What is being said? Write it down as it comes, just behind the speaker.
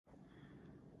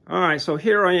All right, so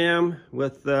here I am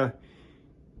with the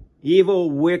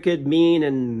evil, wicked, mean,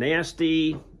 and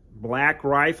nasty black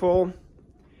rifle.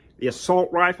 The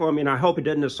assault rifle. I mean, I hope it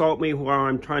didn't assault me while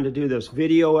I'm trying to do this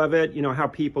video of it. You know how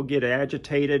people get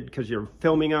agitated because you're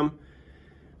filming them.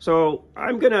 So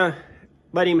I'm going to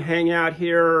let him hang out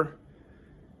here,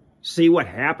 see what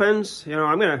happens. You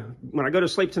know, when I go to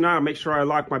sleep tonight, I'll make sure I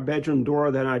lock my bedroom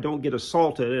door, that I don't get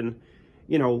assaulted. And,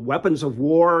 you know, weapons of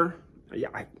war.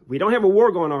 Yeah, we don't have a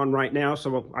war going on right now,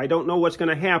 so I don't know what's going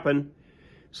to happen.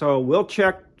 So we'll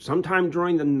check sometime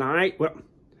during the night. Well,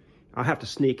 I'll have to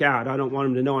sneak out. I don't want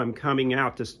them to know I'm coming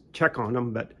out to check on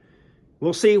them, but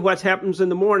we'll see what happens in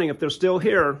the morning if they're still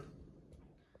here.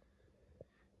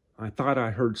 I thought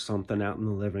I heard something out in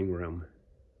the living room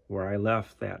where I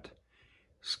left that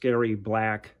scary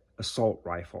black assault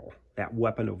rifle, that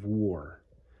weapon of war.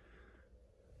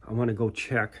 I want to go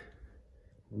check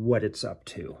what it's up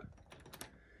to.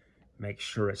 Make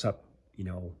sure it's up, you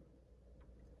know,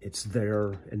 it's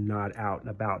there and not out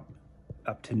and about,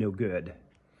 up to no good.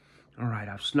 All right,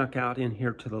 I've snuck out in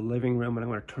here to the living room, and I'm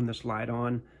going to turn this light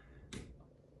on.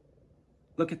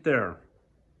 Look at there.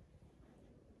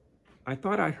 I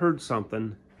thought I heard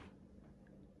something.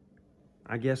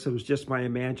 I guess it was just my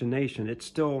imagination. It's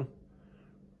still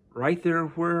right there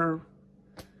where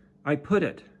I put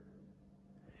it.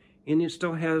 And it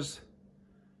still has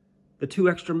the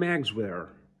 2 extra mags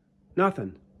there.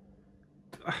 Nothing.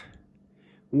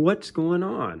 What's going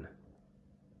on?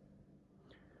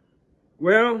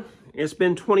 Well, it's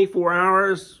been 24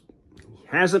 hours.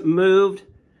 Hasn't moved.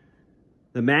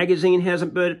 The magazine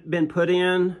hasn't been put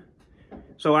in.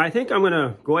 So I think I'm going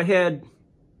to go ahead,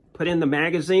 put in the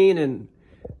magazine, and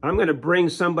I'm going to bring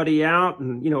somebody out,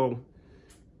 and, you know,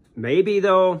 maybe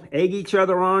they'll egg each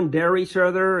other on, dare each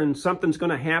other, and something's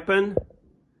going to happen.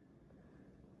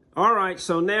 All right,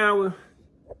 so now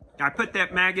I put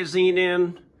that magazine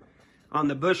in on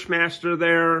the Bushmaster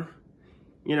there.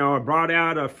 You know, I brought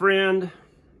out a friend,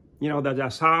 you know, the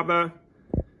Das Haba.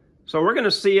 So we're going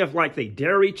to see if, like, they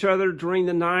dare each other during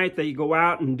the night. They go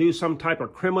out and do some type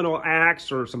of criminal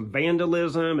acts or some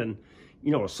vandalism and,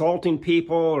 you know, assaulting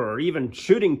people or even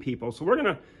shooting people. So we're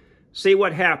going to see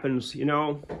what happens, you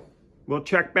know. We'll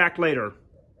check back later.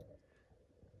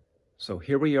 So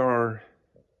here we are,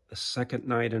 the second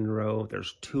night in a row.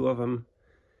 There's 2 of them.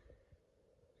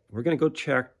 We're going to go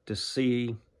check to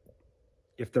see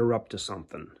if they're up to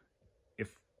something. If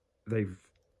they've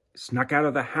snuck out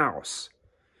of the house.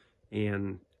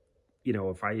 And, you know,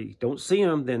 if I don't see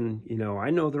them, then, you know, I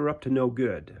know they're up to no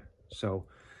good. So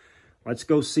let's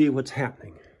go see what's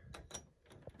happening.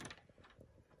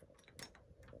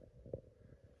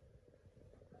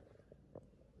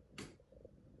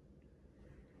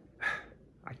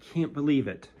 I can't believe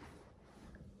it.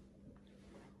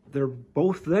 They're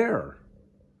both there.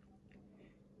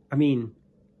 I mean,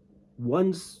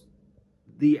 one's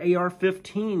the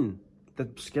AR-15, the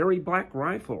scary black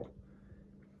rifle.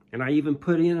 And I even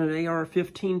put in an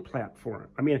AR-15 platform.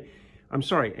 I mean, I'm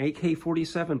sorry,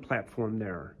 AK-47 platform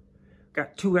there.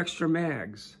 Got 2 extra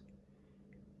mags.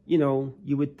 You know,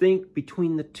 you would think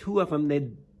between the 2 of them,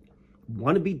 they'd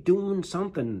want to be doing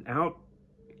something out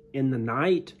in the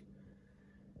night,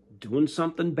 doing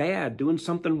something bad, doing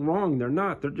something wrong. They're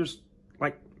not. They're just,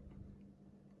 like,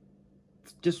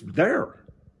 just there.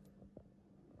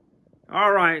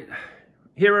 All right.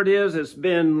 Here it is. It's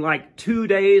been like 2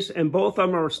 days, and both of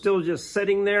them are still just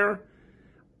sitting there.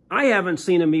 I haven't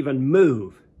seen them even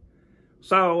move.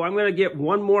 So I'm going to get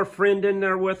one more friend in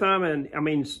there with them. And, I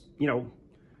mean, you know,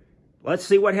 let's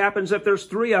see what happens if there's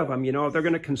 3 of them. You know, if they're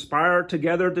going to conspire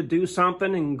together to do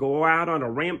something and go out on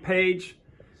a rampage.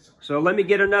 So let me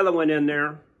get another one in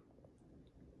there.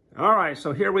 All right,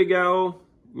 so here we go.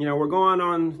 You know, we're going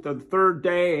on the 3rd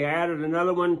day. I added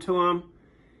another one to them.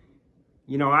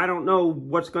 You know, I don't know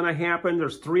what's going to happen.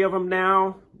 There's 3 of them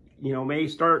now. You know, may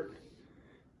start,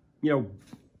 you know,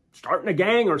 starting a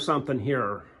gang or something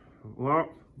here. Well,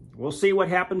 we'll see what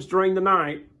happens during the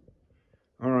night.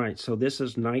 All right, so this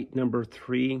is night number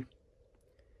 3.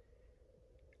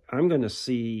 I'm going to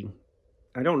see,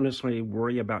 I don't necessarily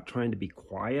worry about trying to be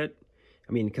quiet.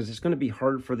 I mean, because it's going to be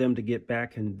hard for them to get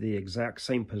back in the exact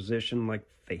same position like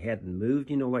they hadn't moved,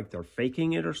 you know, like they're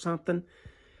faking it or something.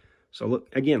 So look,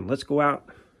 again, let's go out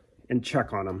and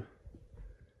check on them.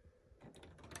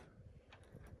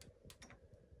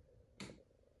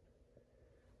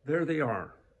 There they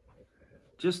are.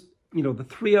 Just, you know, the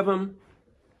 3 of them,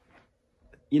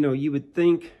 you know, you would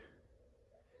think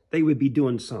they would be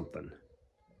doing something.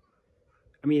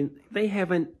 I mean, they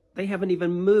haven't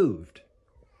even moved.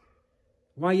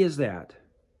 Why is that?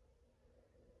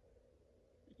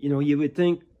 You know, you would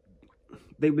think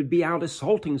they would be out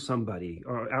assaulting somebody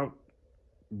or out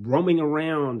roaming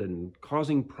around and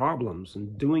causing problems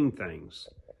and doing things.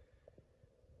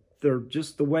 They're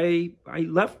just the way I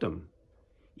left them.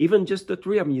 Even just the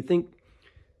three of them, you think,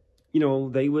 you know,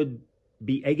 they would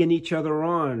be egging each other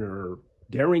on or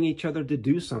daring each other to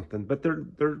do something, but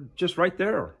they're just right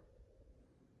there.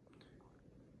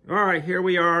 All right, here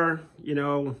we are, you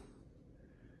know,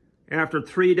 after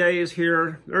 3 days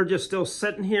here. They're just still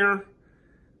sitting here.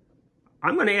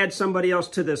 I'm going to add somebody else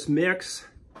to this mix.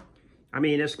 I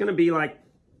mean, it's going to be like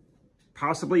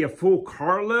possibly a full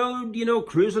carload, you know,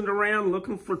 cruising around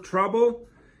looking for trouble,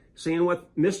 seeing what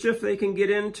mischief they can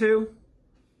get into.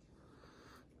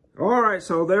 All right,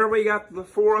 so there we got the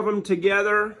 4 of them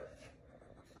together.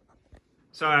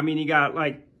 So, I mean, you got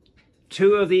like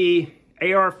 2 of the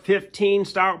AR-15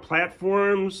 style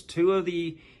platforms, 2 of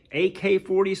the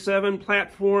AK-47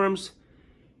 platforms.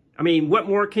 I mean, what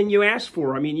more can you ask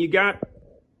for? I mean, you got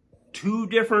 2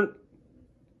 different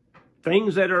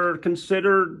things that are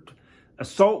considered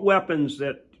assault weapons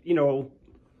that, you know,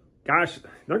 gosh,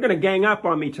 they're going to gang up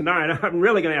on me tonight. I'm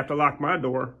really going to have to lock my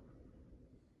door.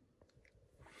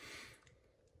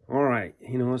 All right,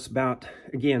 you know, it's about,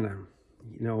 again,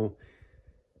 you know,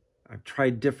 I've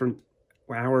tried different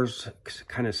hours,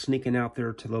 kind of sneaking out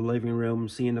there to the living room,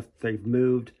 seeing if they've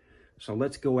moved. So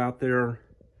let's go out there,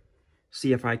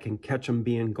 see if I can catch them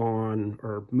being gone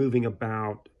or moving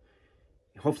about.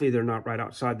 Hopefully they're not right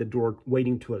outside the door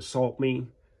waiting to assault me.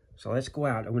 So let's go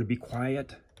out. I'm going to be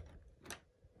quiet.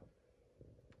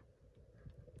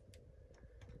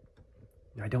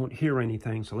 I don't hear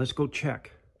anything, so let's go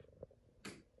check.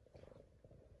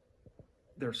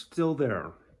 They're still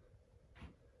there.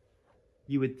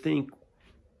 You would think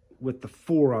with the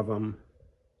 4 of them,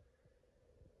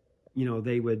 you know,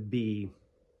 they would be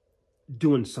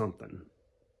doing something.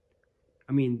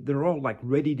 I mean, they're all like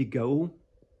ready to go.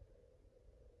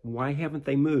 Why haven't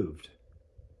they moved?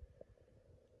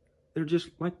 They're just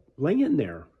like laying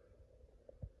there.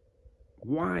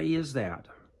 Why is that?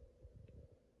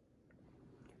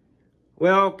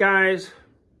 Well, guys,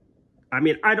 I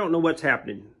mean, I don't know what's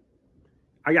happening.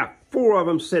 I got 4 of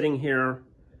them sitting here.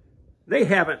 They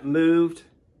haven't moved.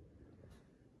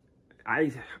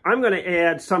 I'm going to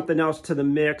add something else to the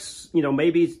mix. You know,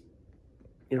 maybe,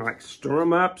 you know, like stir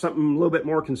them up, something a little bit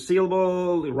more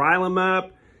concealable, rile them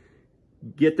up,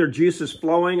 get their juices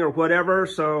flowing or whatever.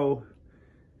 So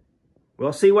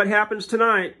we'll see what happens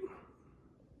tonight.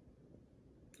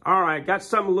 All right, got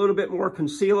something a little bit more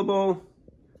concealable.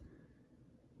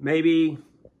 Maybe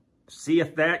see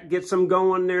if that gets them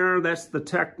going there. That's the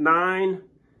Tech 9.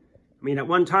 I mean, at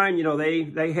one time, you know,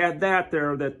 they had that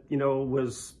there that, you know,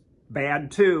 was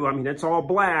bad too. I mean, it's all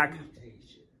black.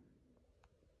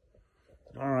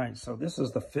 All right, so this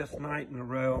is the 5th night in a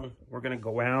row. We're going to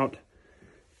go out.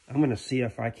 I'm going to see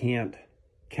if I can't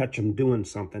catch them doing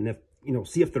something. If, you know,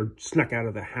 see if they're snuck out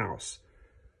of the house.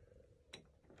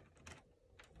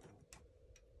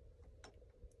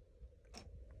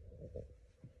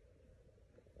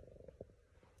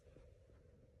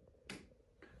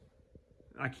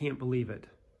 I can't believe it.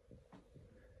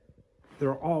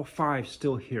 They're all 5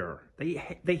 still here.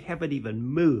 They haven't even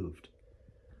moved.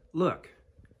 Look.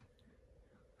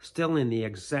 Still in the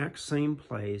exact same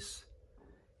place,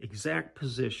 exact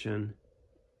position.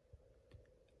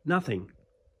 Nothing.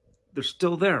 They're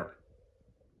still there.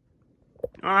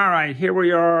 All right, here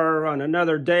we are on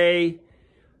another day.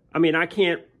 I mean, I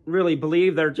can't really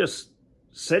believe they're just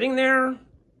sitting there.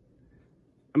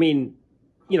 I mean,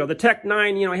 you know, the Tech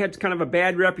 9, you know, had kind of a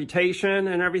bad reputation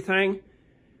and everything.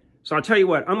 So I'll tell you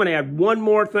what, I'm going to add one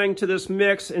more thing to this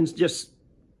mix and just,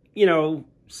 you know,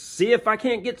 see if I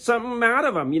can't get something out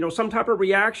of them. You know, some type of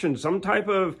reaction, some type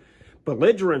of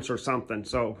belligerence or something.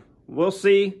 So we'll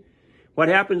see what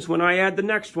happens when I add the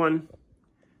next one.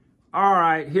 All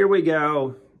right, here we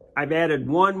go. I've added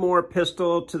one more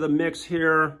pistol to the mix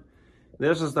here.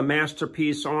 This is the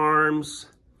Masterpiece Arms.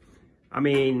 I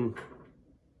mean,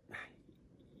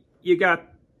 you got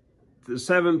the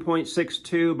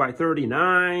 7.62 by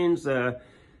 39s, the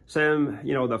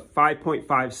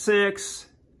 5.56.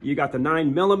 You got the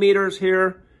 9mm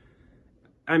here.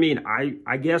 I mean,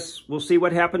 I guess we'll see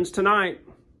what happens tonight.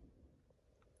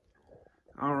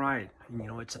 All right, you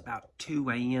know, it's about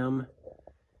 2 a.m.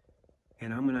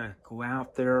 and I'm gonna go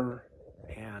out there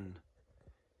and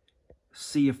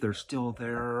see if they're still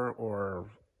there or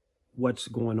what's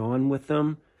going on with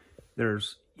them.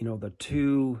 There's, you know, the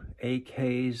 2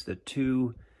 AKs, the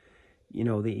 2, you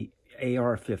know, the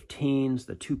AR-15s,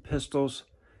 the 2 pistols.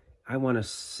 I want to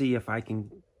see if I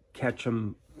can catch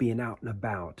them being out and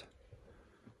about.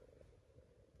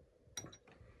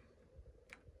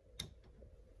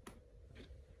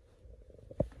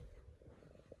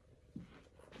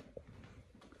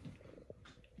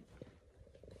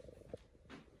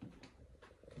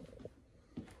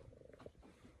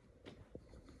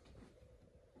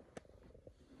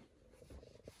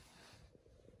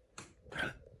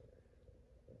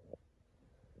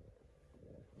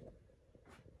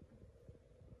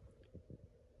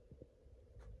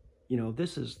 you know,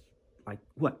 this is like,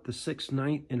 what, the 6th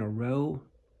night in a row?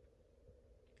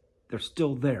 They're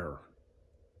still there.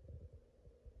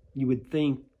 You would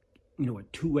think, you know,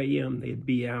 at 2 a.m. they'd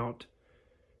be out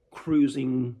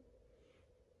cruising,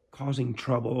 causing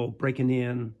trouble, breaking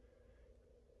in,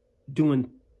 doing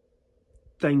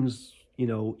things, you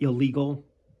know, illegal.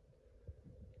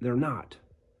 They're not.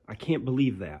 I can't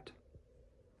believe that.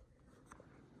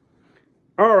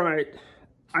 All right.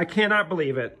 I cannot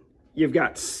believe it. You've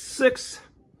got 6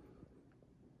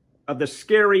 of the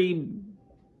scary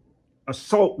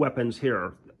assault weapons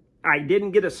here. I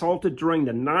didn't get assaulted during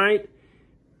the night.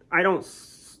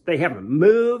 They haven't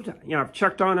moved. You know, I've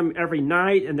checked on them every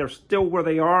night and they're still where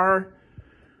they are.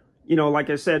 You know, like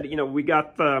I said, you know, we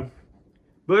got the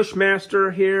Bushmaster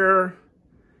here.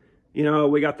 You know,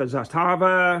 we got the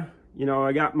Zatava. You know,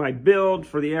 I got my build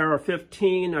for the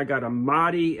AR-15. I got a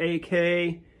Mahdi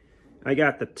AK. I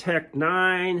got the Tech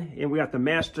 9. And we got the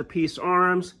Masterpiece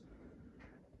arms.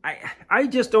 I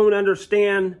just don't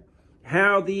understand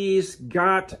how these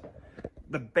got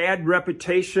the bad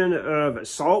reputation of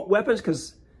assault weapons,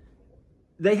 because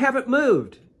they haven't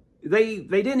moved. They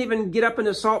didn't even get up and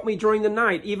assault me during the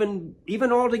night, even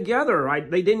all together.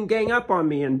 They didn't gang up on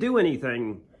me and do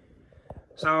anything.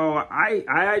 So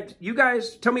you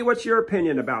guys, tell me what's your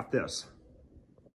opinion about this.